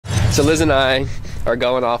So Liz and I are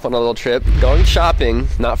going off on a little trip, going shopping,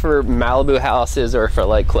 not for Malibu houses or for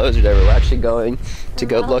like clothes or whatever. We're actually going to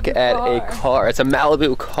go look at a car. It's a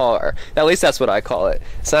Malibu car. At least that's what I call it.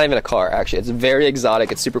 It's not even a car, actually. It's very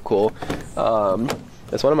exotic. It's super cool.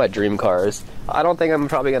 It's one of my dream cars. I don't think I'm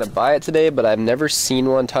probably gonna buy it today, but I've never seen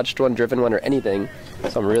one, touched one, driven one, or anything.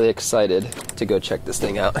 So I'm really excited to go check this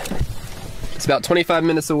thing out. It's about 25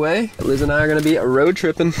 minutes away. Liz and I are gonna be road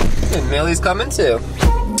tripping. And Millie's coming too.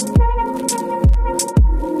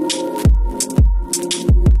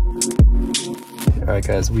 Alright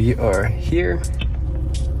guys, we are here.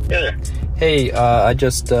 Yeah. Hey, I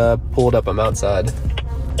just pulled up. I'm outside.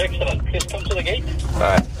 Excellent. Please come to the gate.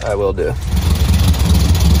 Alright, I will do.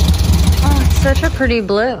 Oh, it's such a pretty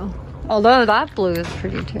blue. Although that blue is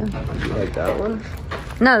pretty too. You like that one?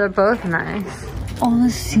 No, they're both nice. All the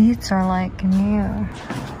seats are like new.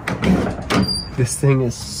 This thing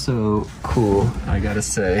is so cool, I gotta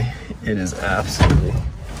say. It is absolutely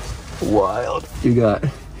wild. You got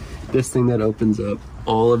this thing that opens up,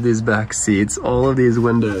 all of these back seats, all of these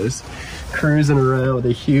windows, cruising around with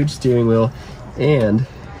a huge steering wheel, and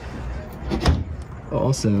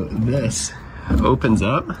also this opens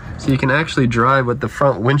up so you can actually drive with the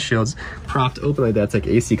front windshields propped open like that. It's like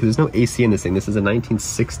AC, because there's no AC in this thing. This is a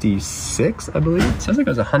 1966, I believe. It sounds like it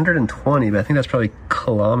was 120, but I think that's probably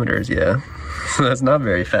kilometers, yeah. So that's not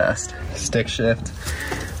very fast. Stick shift,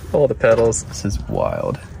 all the pedals. This is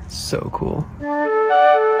wild. So cool.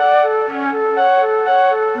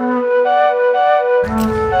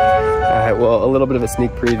 Alright, well, a little bit of a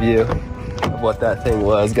sneak preview of what that thing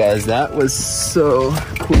was, guys. That was so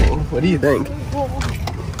cool. What do you think?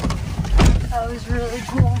 That was really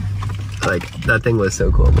cool. Like, that thing was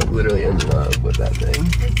so cool. I'm like, literally in love with that thing.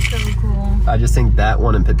 It's so cool. I just think that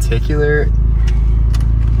one in particular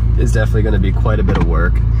is definitely going to be quite a bit of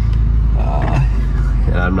work.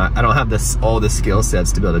 And I don't have all the skill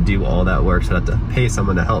sets to be able to do all that work, so I have to pay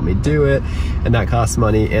someone to help me do it, and that costs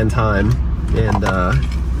money and time, and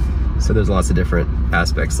so there's lots of different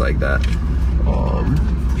aspects like that.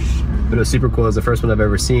 But it was super cool. It was the first one I've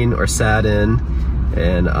ever seen or sat in,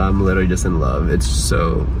 and I'm literally just in love. It's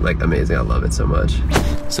so like amazing. I love it so much.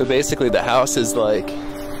 So basically the house is like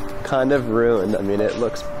kind of ruined. I mean, it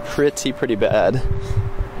looks pretty bad.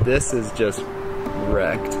 This is just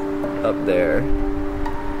wrecked up there.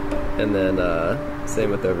 And then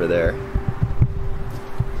same with over there.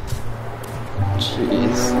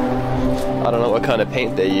 Jeez. I don't know what kind of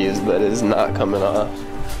paint they use, but it is not coming off.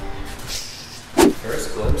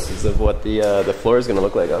 First glimpses of what the floor is gonna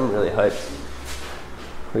look like. I'm really hyped.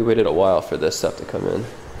 We waited a while for this stuff to come in.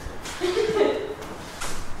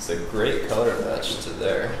 It's a great color match to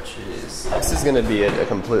there. Jeez. This is gonna be a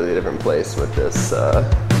completely different place with this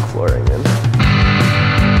flooring in.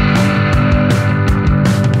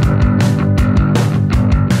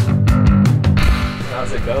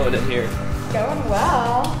 How's it going in here? Going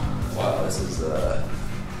well. Wow, this is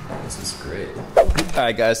great. All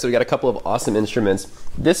right, guys, so we got a couple of awesome instruments.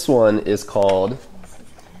 This one is called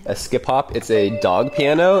a skip hop. It's a dog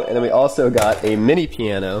piano, and then we also got a mini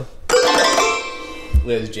piano.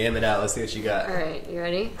 Liz, jam it out. Let's see what you got. All right, you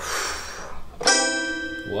ready?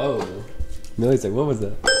 Whoa. Millie's like, what was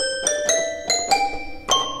that?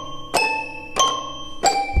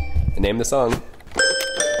 And name the song.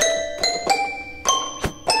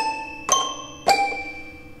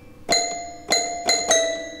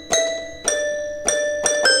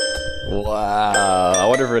 Wow, I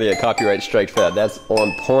wonder if we're gonna get copyright strike for that. That's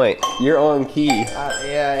on point. You're on key.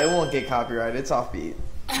 Yeah, it won't get copyrighted. It's offbeat.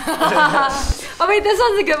 Oh wait, this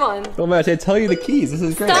one's a good one. Oh man, I tell you the keys. This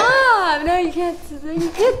is great. Stop! No, you can't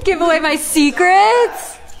give away my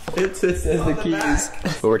secrets. It says the keys.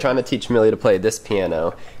 But we're trying to teach Millie to play this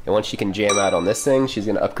piano, and once she can jam out on this thing, she's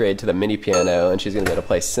gonna upgrade to the mini piano, and she's gonna be able to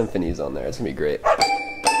play symphonies on there. It's gonna be great. What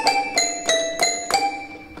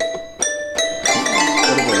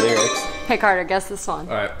are the lyrics? Hey Carter, guess this one.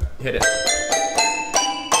 All right, hit it.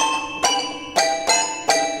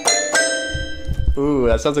 Ooh,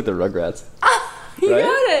 that sounds like the Rugrats. You right?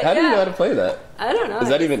 got it. How do yeah. you know how to play that? I don't know. Is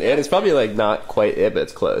that even it? It's probably like not quite it, but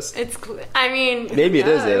it's close. I mean, maybe it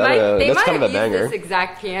is it. I don't know. They That's kind of a might banger. have used this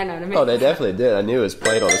exact piano to make. Oh, they definitely did. I knew it was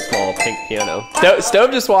played on a small pink piano.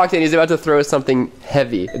 Stove just walked in. He's about to throw something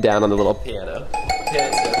heavy down on the little piano.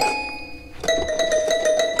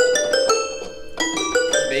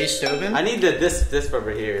 Bass Stovin? I need this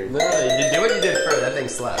over here. No, you do what you did first. That thing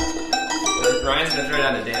slapped. Ryan's gonna throw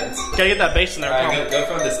down a dance. Gotta get that bass in there. Alright, go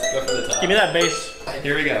from the top. Give me that bass.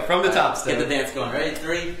 Here we go. From the top, Steve. Get the dance going. Ready?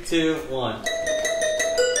 3, 2, 1.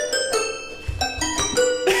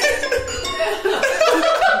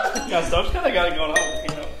 Yeah, Stove's kinda got it going on,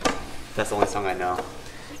 you know. That's the only song I know.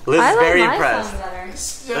 Liz I is like very my impressed. song better.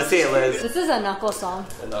 Let's see it, Liz. This is a knuckle song.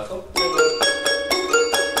 A knuckle?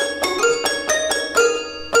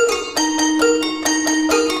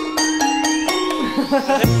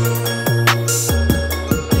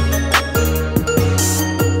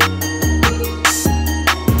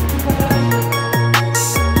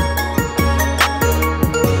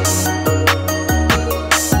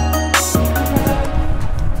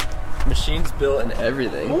 Machines built and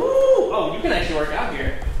everything. Ooh. Oh, you can actually work out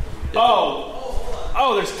here.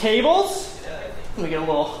 Oh, there's cables? Let me get a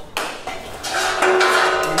little. Hey,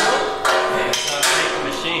 it's not a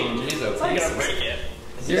machine. Jeez,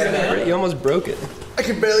 You're gonna break it. you almost broke it. I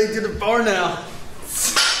can barely do the bar now.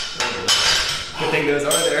 Good thing those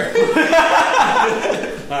are there.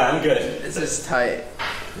 Alright, I'm good. This is tight.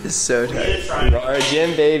 This is so tight. RAR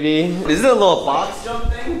gym, baby. Is it a little box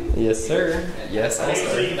jump thing? Yes, sir. Yes,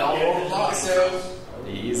 also. So,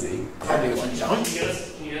 Easy. can you get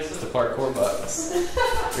us It's the parkour bucks.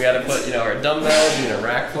 We gotta put, our dumbbells in a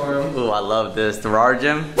rack for them. Ooh, I love this. The RAR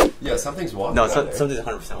gym? Yeah, something's walking. No, something's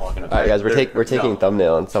 100% walking up. All right, guys, we're taking no.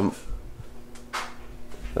 thumbnail and some.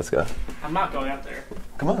 Let's go. I'm not going up there.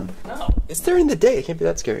 Come on. No. It's during the day. It can't be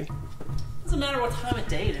that scary. Doesn't matter what time of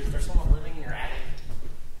day it is. There's someone living in your attic.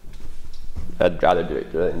 I'd rather do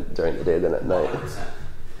it during the day than at night. 100%. No,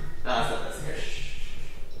 that's not that scary.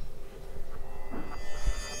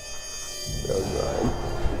 That was Ryan.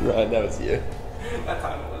 Ryan, that was you. That's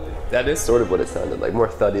how it was. That is sort of what it sounded like. More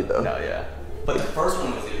thuddy though. No, yeah. But the first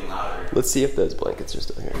one was even louder. Let's see if those blankets are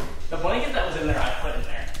still here. The blanket that was in there, I put in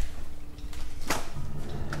there.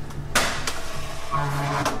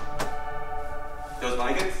 Those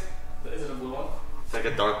blankets? Is it a blue one? It's like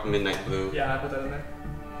a dark midnight blue. Yeah, I put that in there.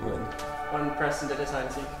 When Preston did his hide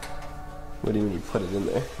and seek. What do you mean you put it in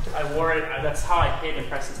there? I wore it. That's how I hid in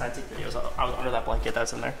Preston's hide and seek videos. I was under that blanket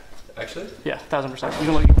that's in there. Actually? Yeah, 1000%. You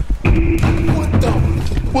can look.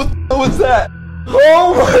 What was that?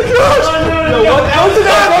 Oh my gosh! No, What? Close the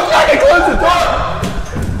door! Don't try to close the door!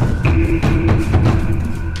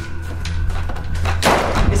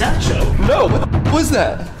 Is that a joke? No, what the was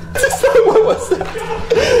that? What was that?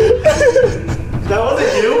 That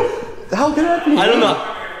wasn't you? How could that be? I don't know.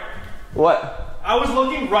 What? I was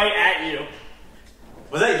looking right at you.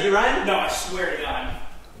 Was that you, Ryan? No, I swear to God.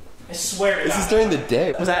 I swear to God. This is during the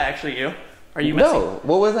day. Was that actually you? Are you messing? No,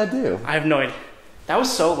 what was I do? I have no idea. That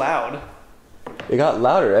was so loud. It got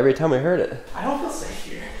louder every time we heard it. I don't feel safe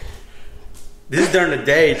here. This is during the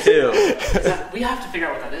day, too. We have to figure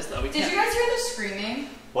out what that is, though. Did you guys hear the screaming?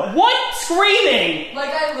 What? Screaming? Like,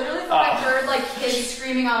 I literally thought I heard, like, kids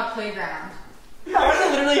screaming on a playground.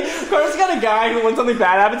 Carter's got a guy who, when something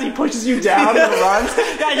bad happens, he pushes you down and runs.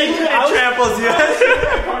 Yeah, he tramples you.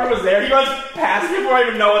 Carter was there. He runs past me before I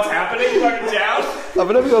even know what's happening. He's running down. I'm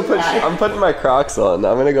gonna go I'm putting my Crocs on.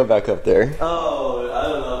 I'm gonna go back up there. Oh, I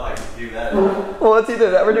don't know if I can do that. Well, it's either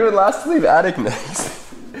that we're doing last sleep attic next.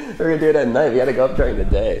 We're gonna do it at night. We gotta go up during the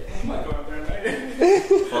day. I'm not going up there at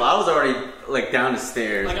night. Well, I was already, like, down the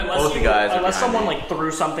stairs. Like, Both the guys unless behind someone me. like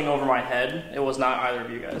threw something over my head, it was not either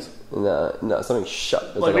of you guys. No, something shut.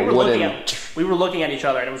 It was Like, like we a were wooden. looking at each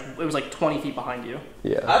other, and it was like 20 feet behind you.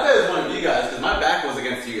 Yeah. I bet it was one of you guys, because my back was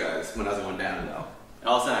against you guys when I was going down. No, And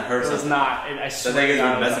all of a sudden I heard it was something. not. I So swear they to guys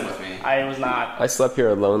God, were it was messing not. with me. I was not. I slept here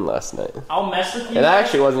alone last night. I'll mess with you. And I guys.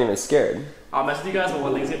 actually wasn't even scared. I'll mess with you guys, but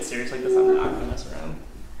when things get serious like this, I'm not gonna mess around.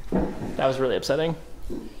 That was really upsetting.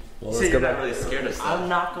 Well, So let's go you're not back. really scared of stuff. I'm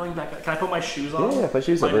not going back up. Can I put my shoes on? Yeah, put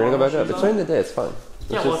shoes My up. We're gonna go back normal up. shoes It's on? during the day. It's fine.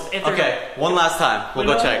 Yeah, Let's well, just- if there's Okay, one last time. We'll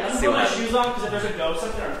go check. Let me See put what my happens. shoes on, because if there's a ghost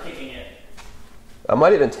up there, I'm kicking it. I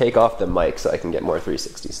might even take off the mic so I can get more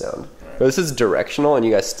 360 sound. But this is directional, and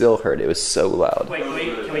you guys still heard it. It was so loud. Wait,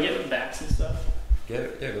 can we get backs and stuff? Yeah,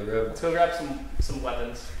 go grab. Let's go grab some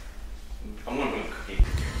weapons. I'm gonna go cookie.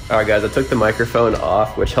 Alright guys, I took the microphone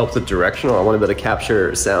off, which helps with directional. I want to be able to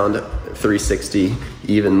capture sound 360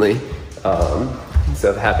 evenly. So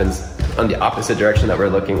if it happens on the opposite direction that we're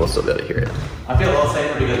looking, we'll still be able to hear it. I feel a little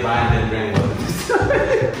safer because Ryan didn't bring weapons.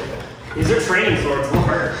 These are training swords,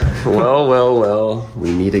 Lord. Well,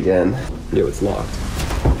 we meet again. Yo, it's locked.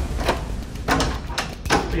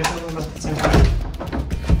 We have something about the same time.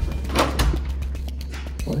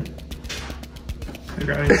 What? You're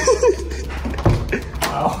grabbing.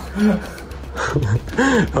 Wow.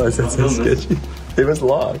 Oh, is that so sketchy? It was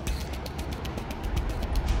locked.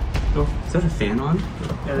 Is that a fan on?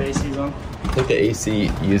 Yeah, the AC's on. I think the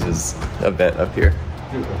AC uses a vent up here.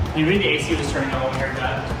 You mean the AC was turning on when we heard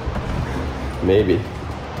that? Maybe.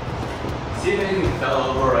 See if anything fell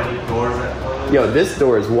over or any doors that closed? Yo, this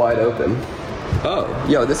door is wide open. Oh.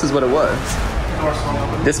 Yo, this is what it was. The door swung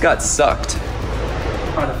open. This got sucked.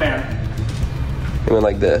 Or the fan. It went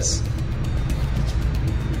like this.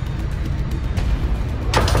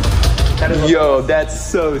 Yo, that's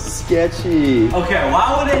so sketchy. Okay,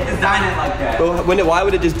 why would it design it like that? But why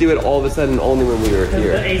would it just do it all of a sudden only when we were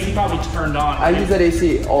here? The AC probably turned on. I used that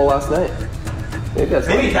AC all last night. Maybe that's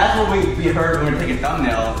what we heard when we were taking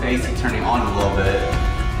thumbnails, the AC turning on a little bit.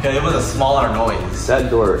 Because it was a smaller noise. That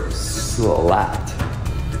door slapped.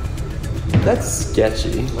 That's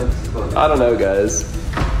sketchy. I don't know, guys.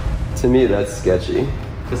 To me, that's sketchy.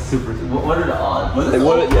 It's super. What are the odds? Like,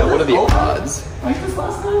 what are the odds? Like this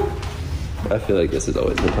last time? I feel like this has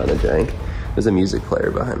always been kind of jank. There's a music player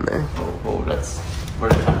behind there. Oh, that's where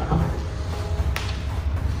did that come?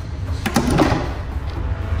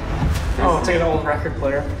 Oh, it's like an old record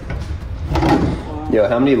player. Yo,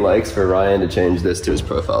 how many likes for Ryan to change this to his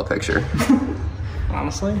profile picture?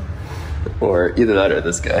 Honestly. Or either that or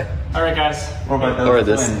this guy. All right, guys. Or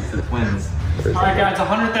this. The twins. All right, guys.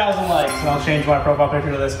 100,000 likes, and I'll change my profile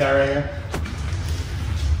picture to this guy right here.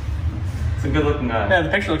 It's a good looking guy. Yeah, the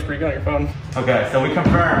picture looks pretty good on your phone. Okay, so we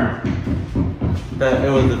confirmed that it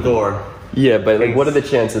was the door. Yeah, but like, what are the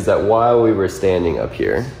chances that while we were standing up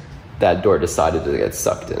here, that door decided to get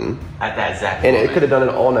sucked in? At that exact And moment. it could have done it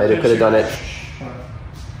all night. It could have done it.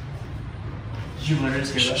 Did you literally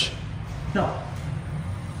just hear that? No.